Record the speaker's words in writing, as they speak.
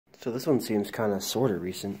So this one seems kind of sort of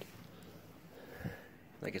recent.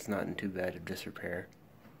 Like it's not in too bad of disrepair.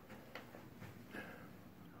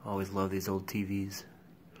 Always love these old TVs.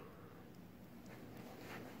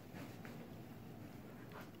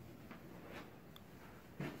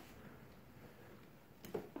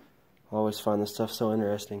 I always find this stuff so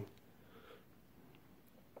interesting.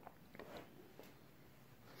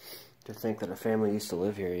 To think that a family used to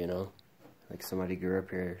live here, you know? Like somebody grew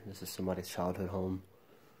up here. This is somebody's childhood home.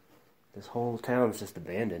 This whole town's just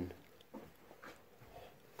abandoned.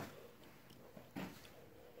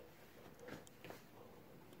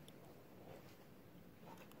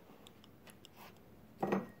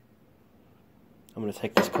 I'm gonna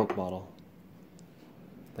take this Coke bottle.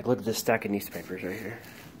 Like, look at this stack of newspapers right here.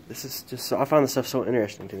 This is just so, I find this stuff so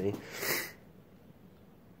interesting to me.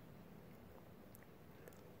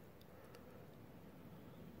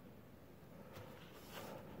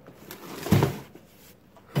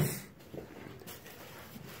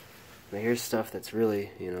 Now here's stuff that's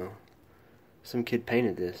really, you know, some kid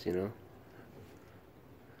painted this, you know.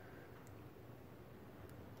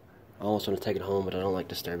 I almost want to take it home, but I don't like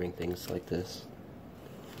disturbing things like this.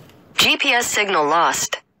 GPS signal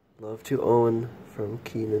lost. Love to Owen from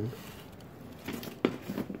Keenan.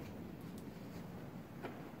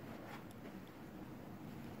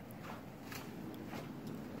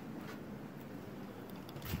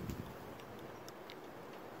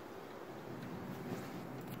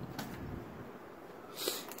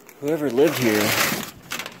 Whoever lived here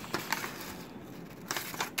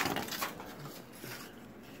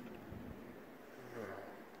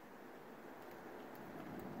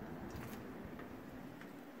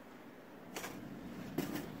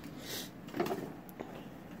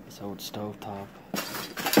this old stovetop.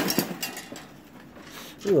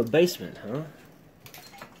 Ooh, a basement, huh?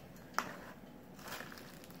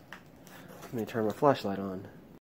 Let me turn my flashlight on.